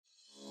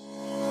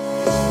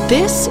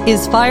This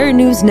is Fire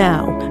News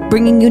Now,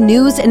 bringing you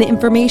news and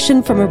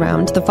information from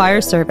around the fire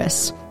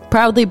service.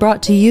 Proudly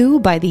brought to you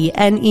by the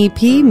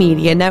NEP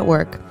Media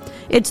Network.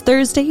 It's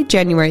Thursday,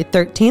 January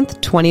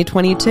 13th,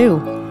 2022.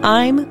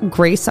 I'm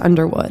Grace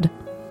Underwood.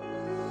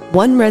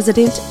 One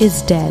resident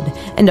is dead,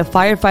 and a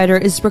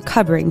firefighter is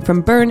recovering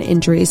from burn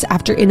injuries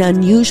after an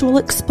unusual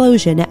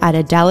explosion at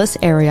a Dallas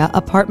area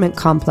apartment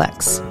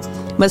complex.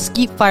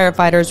 Mesquite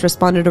firefighters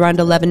responded around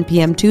 11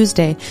 p.m.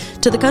 Tuesday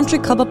to the Country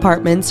Club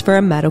apartments for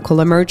a medical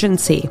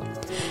emergency.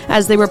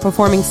 As they were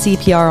performing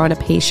CPR on a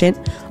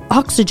patient,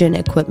 oxygen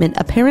equipment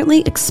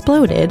apparently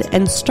exploded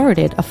and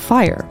started a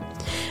fire.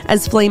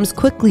 As flames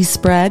quickly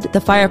spread, the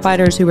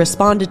firefighters who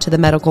responded to the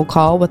medical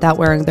call without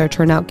wearing their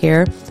turnout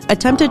gear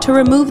attempted to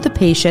remove the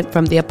patient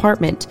from the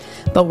apartment,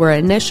 but were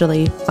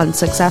initially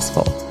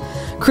unsuccessful.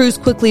 Crews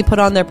quickly put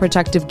on their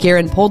protective gear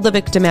and pulled the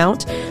victim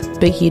out,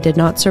 but he did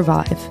not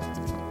survive.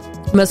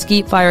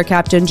 Mesquite Fire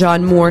Captain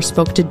John Moore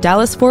spoke to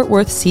Dallas-Fort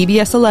Worth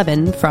CBS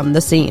 11 from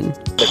the scene.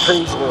 The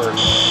crews were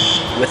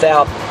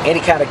without any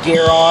kind of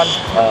gear on.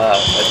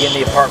 Again,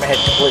 the apartment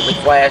had completely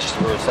flashed.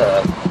 There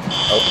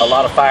was a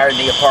lot of fire in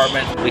the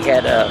apartment. We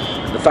had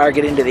the fire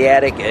get into the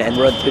attic and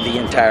run through the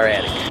entire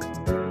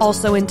attic.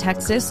 Also in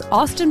Texas,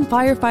 Austin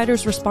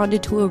firefighters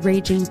responded to a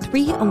raging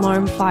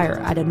 3-alarm fire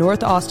at a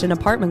North Austin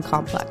apartment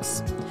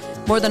complex.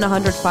 More than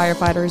 100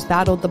 firefighters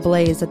battled the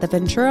blaze at the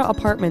Ventura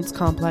Apartments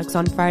complex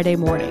on Friday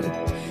morning.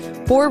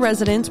 4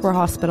 residents were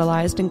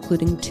hospitalized,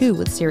 including 2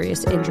 with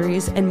serious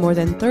injuries, and more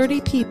than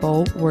 30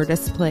 people were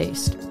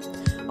displaced.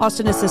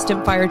 Austin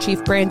Assistant Fire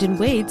Chief Brandon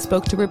Wade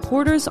spoke to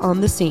reporters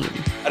on the scene.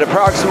 At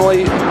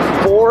approximately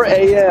 4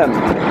 a.m.,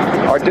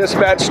 our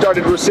dispatch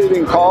started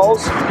receiving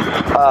calls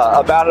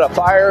about a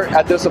fire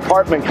at this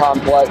apartment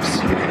complex.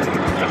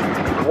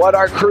 What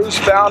our crews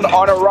found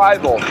on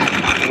arrival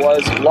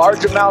was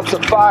large amounts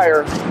of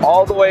fire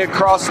all the way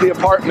across the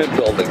apartment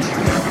buildings.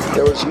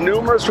 There was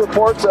numerous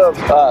reports of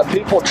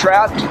people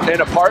trapped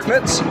in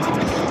apartments,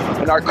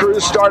 and our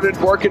crews started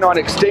working on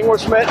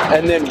extinguishment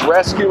and then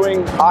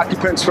rescuing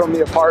occupants from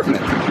the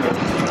apartment.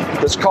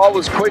 This call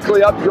was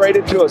quickly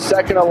upgraded to a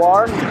second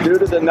alarm due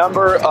to the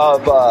number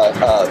of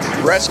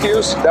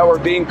rescues that were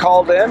being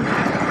called in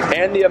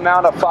and the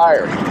amount of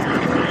fire.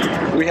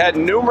 We had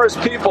numerous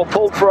people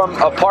pulled from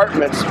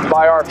apartments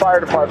by our fire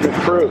department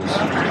crews.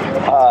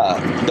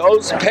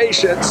 Those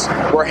patients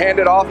were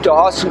handed off to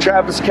Austin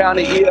Travis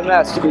County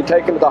EMS to be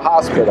taken to the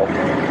hospital.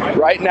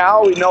 Right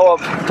now, we know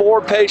of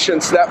 4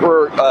 patients that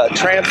were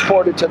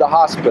transported to the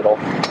hospital,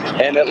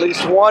 and at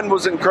least 1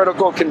 was in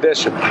critical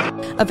condition.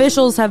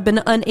 Officials have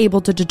been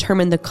unable to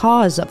determine the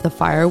cause of the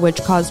fire,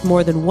 which caused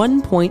more than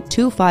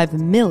 $1.25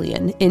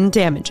 million in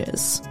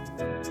damages.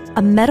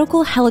 A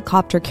medical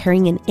helicopter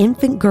carrying an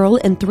infant girl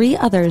and 3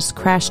 others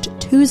crashed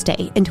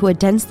Tuesday into a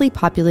densely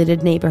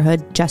populated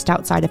neighborhood just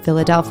outside of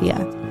Philadelphia.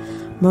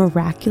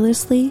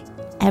 Miraculously,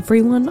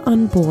 everyone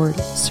on board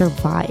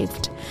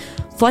survived.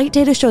 Flight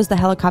data shows the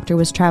helicopter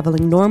was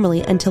traveling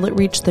normally until it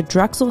reached the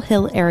Drexel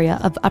Hill area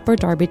of Upper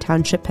Darby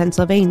Township,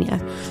 Pennsylvania,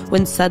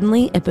 when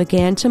suddenly it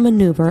began to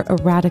maneuver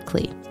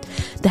erratically.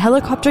 The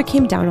helicopter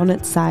came down on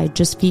its side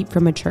just feet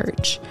from a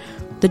church.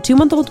 The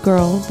 2-month-old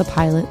girl, the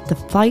pilot, the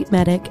flight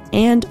medic,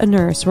 and a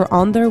nurse were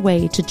on their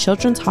way to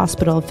Children's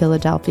Hospital of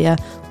Philadelphia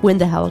when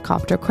the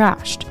helicopter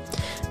crashed.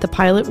 The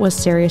pilot was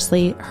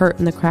seriously hurt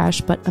in the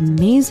crash, but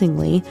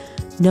amazingly,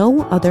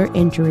 no other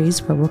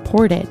injuries were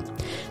reported.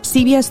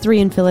 CBS 3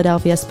 in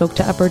Philadelphia spoke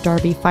to Upper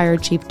Darby Fire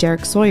Chief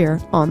Derek Sawyer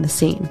on the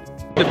scene.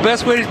 The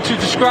best way to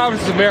describe it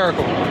is a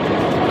miracle.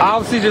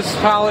 Obviously, this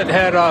pilot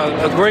had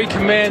a great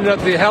command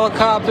of the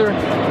helicopter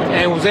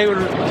and was able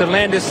to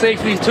land it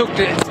safely. He took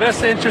the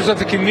best interest of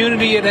the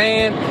community at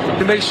hand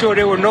to make sure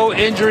there were no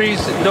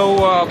injuries, no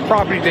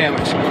property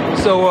damage.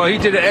 So he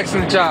did an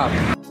excellent job.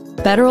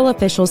 Federal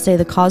officials say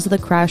the cause of the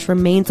crash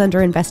remains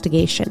under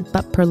investigation,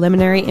 but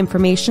preliminary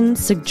information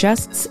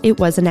suggests it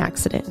was an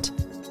accident.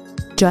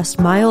 Just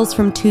miles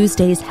from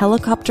Tuesday's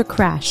helicopter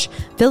crash,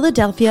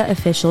 Philadelphia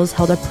officials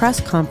held a press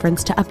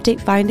conference to update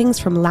findings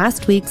from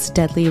last week's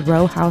deadly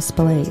row house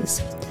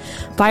blaze.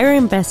 Fire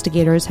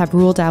investigators have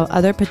ruled out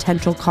other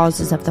potential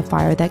causes of the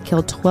fire that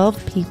killed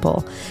 12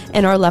 people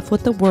and are left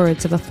with the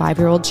words of a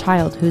 5-year-old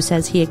child who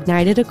says he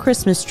ignited a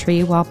Christmas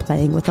tree while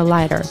playing with a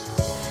lighter.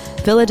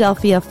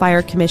 Philadelphia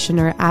Fire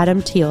Commissioner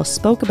Adam Teal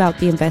spoke about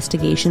the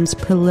investigation's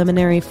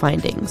preliminary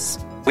findings.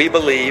 We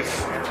believe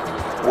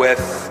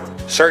with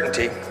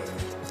certainty,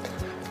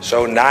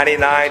 so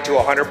 99 to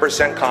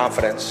 100%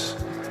 confidence,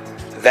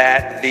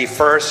 that the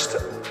first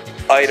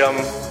item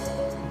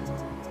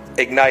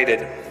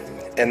ignited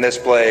in this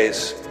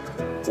blaze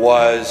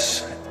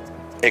was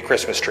a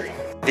Christmas tree.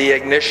 The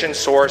ignition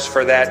source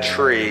for that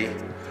tree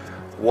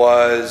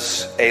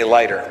was a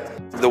lighter.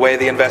 The way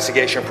the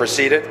investigation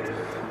proceeded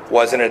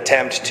was an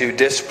attempt to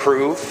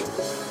disprove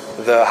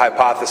the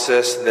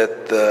hypothesis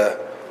that the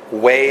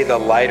way the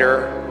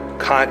lighter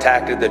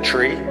contacted the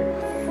tree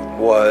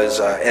was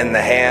in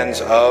the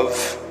hands of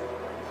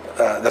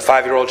the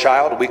 5-year-old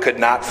child. We could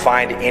not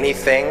find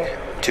anything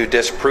to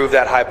disprove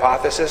that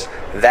hypothesis.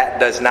 That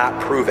does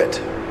not prove it.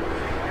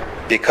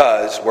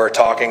 because we're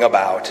talking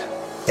about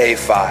a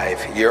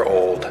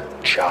 5-year-old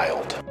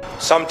child.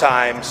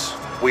 Sometimes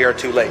we are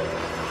too late.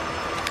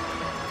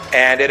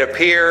 And it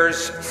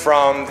appears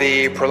from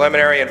the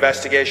preliminary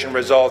investigation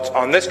results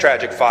on this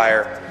tragic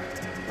fire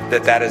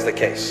that that is the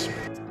case.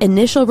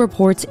 Initial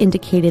reports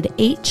indicated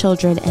 8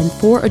 children and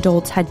 4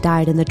 adults had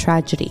died in the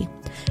tragedy.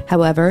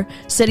 However,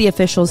 city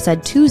officials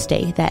said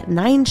Tuesday that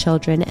 9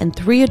 children and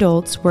 3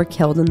 adults were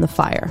killed in the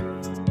fire.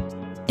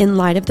 In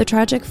light of the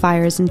tragic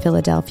fires in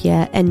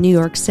Philadelphia and New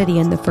York City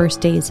in the first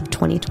days of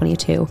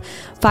 2022,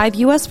 5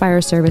 U.S.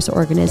 fire service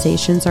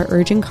organizations are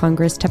urging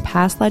Congress to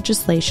pass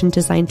legislation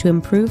designed to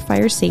improve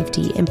fire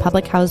safety in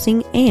public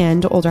housing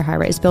and older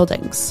high-rise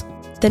buildings.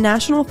 The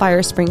National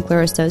Fire Sprinkler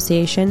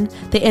Association,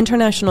 the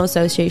International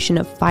Association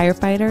of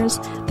Firefighters,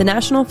 the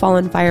National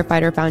Fallen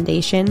Firefighter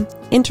Foundation,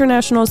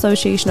 International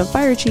Association of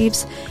Fire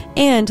Chiefs,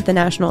 and the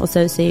National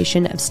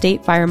Association of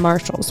State Fire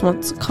Marshals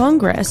wants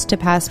Congress to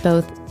pass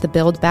both the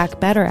Build Back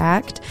Better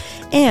Act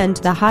and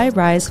the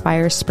High-Rise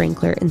Fire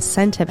Sprinkler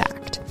Incentive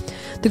Act.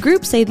 The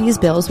groups say these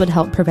bills would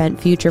help prevent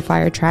future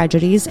fire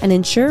tragedies and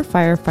ensure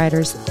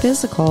firefighters'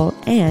 physical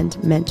and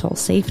mental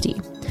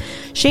safety.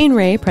 Shane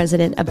Ray,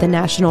 president of the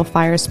National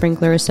Fire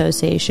Sprinkler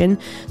Association,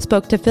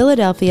 spoke to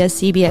Philadelphia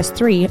CBS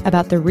 3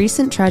 about the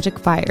recent tragic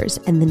fires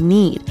and the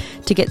need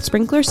to get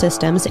sprinkler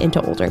systems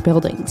into older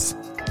buildings.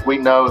 We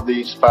know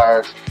these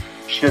fires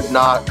should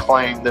not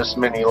claim this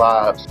many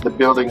lives. The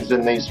buildings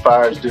in these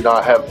fires do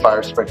not have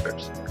fire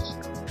sprinklers.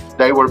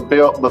 They were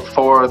built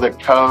before the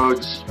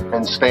codes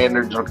and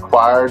standards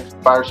required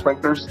fire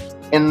sprinklers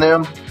in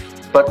them,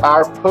 but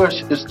our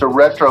push is to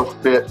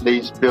retrofit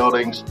these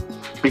buildings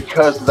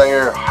because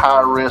they're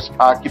high-risk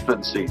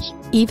occupancies.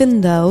 Even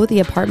though the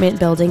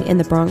apartment building in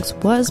the Bronx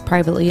was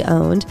privately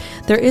owned,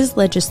 there is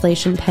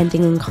legislation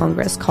pending in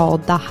Congress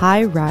called the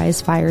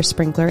High-Rise Fire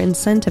Sprinkler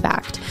Incentive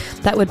Act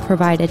that would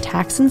provide a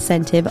tax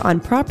incentive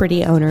on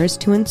property owners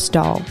to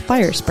install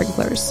fire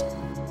sprinklers.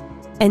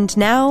 And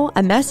now,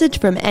 a message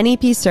from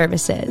NEP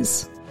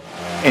Services.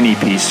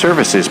 NEP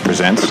Services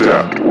presents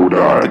the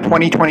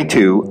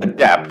 2022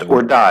 Adapt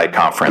or Die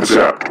Conference.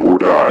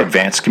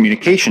 Advanced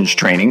Communications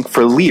Training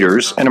for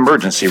Leaders and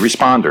Emergency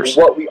Responders.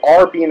 What we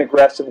are being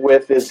aggressive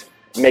with is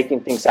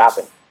making things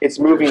happen. It's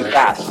moving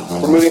fast.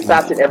 We're moving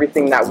fast in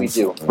everything that we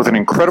do. With an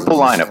incredible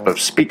lineup of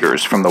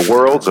speakers from the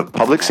worlds of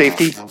public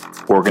safety,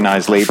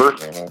 organized labor,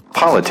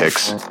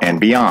 politics, and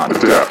beyond.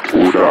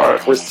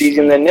 We're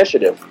seizing the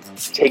initiative,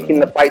 taking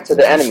the fight to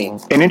the enemy.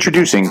 And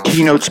introducing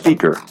keynote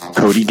speaker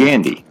Cody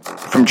Gandy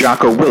from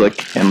Jocko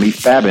Willick and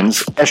Leif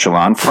Babin's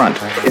Echelon Front.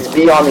 It's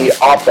be on the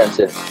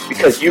offensive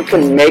because you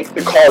can make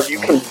the calls, you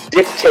can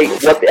dictate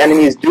what the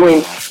enemy is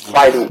doing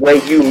by the way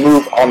you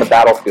move on the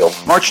battlefield.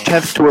 March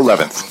 10th to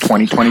 11th,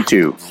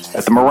 2022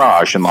 at the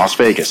Mirage in Las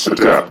Vegas.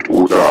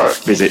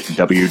 Visit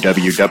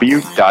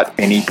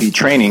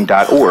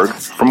www.neptraining.org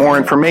for more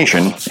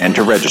information and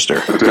to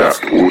register.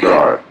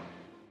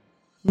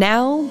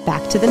 Now,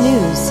 back to the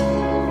news.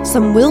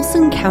 Some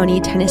Wilson County,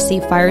 Tennessee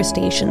fire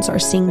stations are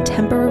seeing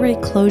temporary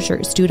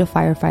closures due to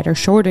firefighter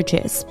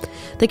shortages.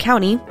 The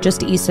county,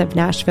 just east of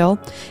Nashville,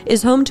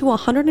 is home to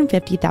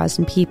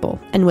 150,000 people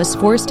and was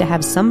forced to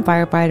have some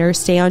firefighters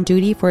stay on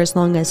duty for as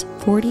long as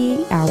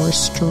 48 hours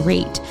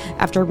straight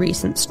after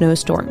recent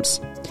snowstorms.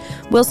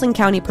 Wilson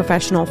County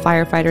Professional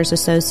Firefighters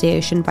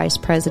Association Vice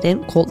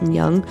President Colton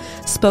Young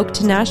spoke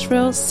to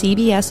Nashville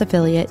CBS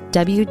affiliate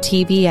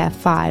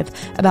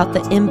WTVF5 about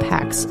the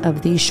impacts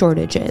of these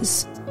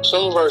shortages.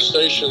 Some of our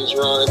stations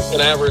run an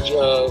average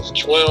of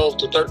 12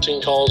 to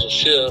 13 calls a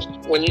shift.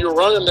 When you're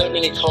running that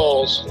many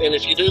calls, and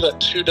if you do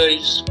that 2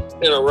 days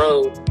in a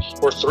row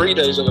or 3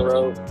 days in a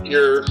row,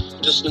 you're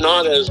just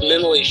not as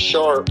mentally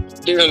sharp.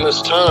 During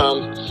this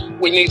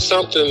time, we need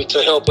something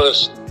to help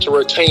us to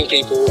retain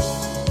people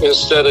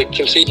instead of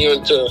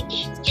continuing to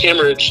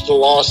hemorrhage the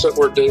loss that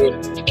we're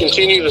doing.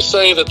 Continue to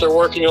say that they're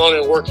working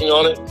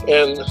on it,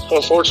 and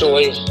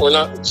unfortunately, we're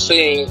not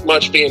seeing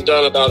much being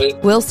done about it.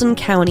 Wilson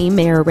County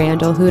Mayor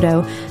Randall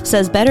Hutto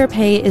says better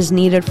pay is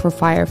needed for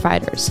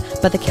firefighters,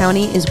 but the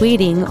county is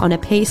waiting on a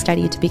pay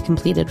study to be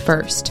completed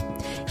first.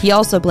 He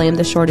also blamed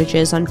the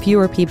shortages on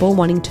fewer people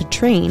wanting to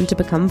train to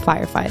become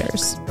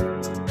firefighters.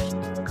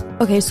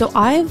 Okay, so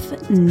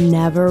I've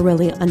never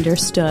really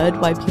understood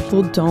why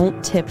people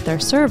don't tip their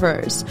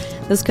servers.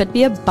 This could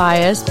be a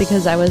bias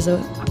because I was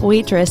a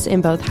waitress in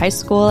both high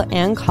school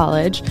and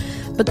college,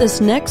 but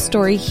this next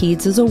story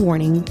heeds as a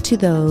warning to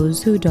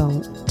those who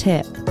don't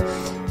tip.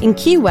 In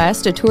Key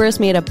West, a tourist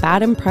made a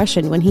bad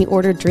impression when he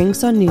ordered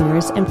drinks on New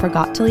Year's and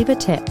forgot to leave a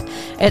tip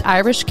at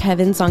Irish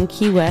Kevin's on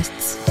Key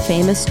West's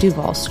famous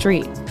Duval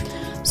Street.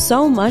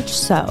 So much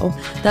so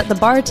that the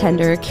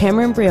bartender,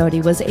 Cameron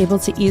Briotti, was able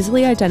to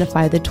easily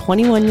identify the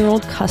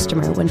 21-year-old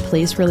customer when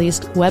police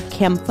released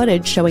webcam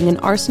footage showing an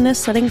arsonist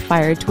setting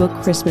fire to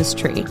a Christmas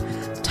tree.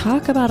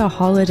 Talk about a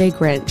holiday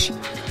Grinch.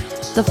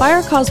 The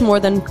fire caused more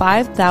than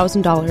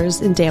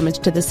 $5,000 in damage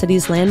to the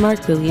city's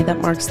landmark buoy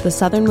that marks the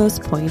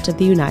southernmost point of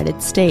the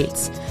United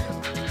States.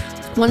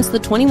 Once the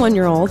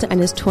 21-year-old and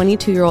his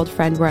 22-year-old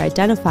friend were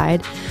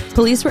identified,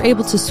 police were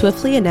able to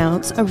swiftly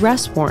announce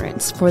arrest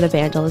warrants for the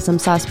vandalism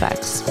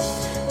suspects.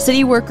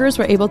 City workers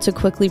were able to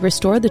quickly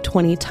restore the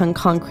 20-ton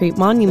concrete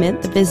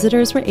monument the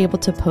visitors were able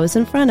to pose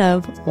in front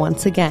of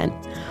once again.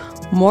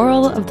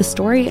 Moral of the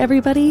story,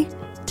 everybody?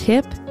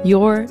 Tip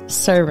your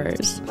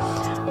servers.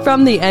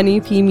 From the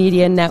NEP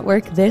Media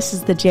Network, this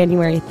is the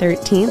January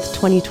 13th,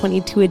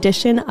 2022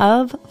 edition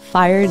of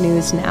Fire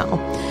News Now.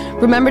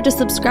 Remember to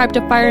subscribe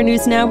to Fire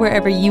News Now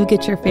wherever you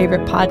get your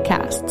favorite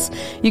podcasts.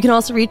 You can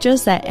also reach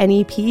us at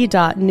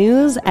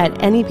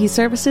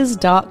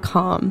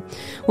nep.news@nepservices.com.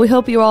 We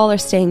hope you all are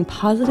staying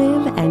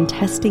positive and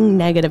testing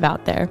negative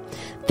out there.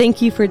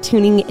 Thank you for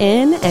tuning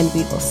in, and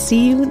we will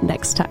see you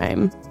next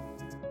time.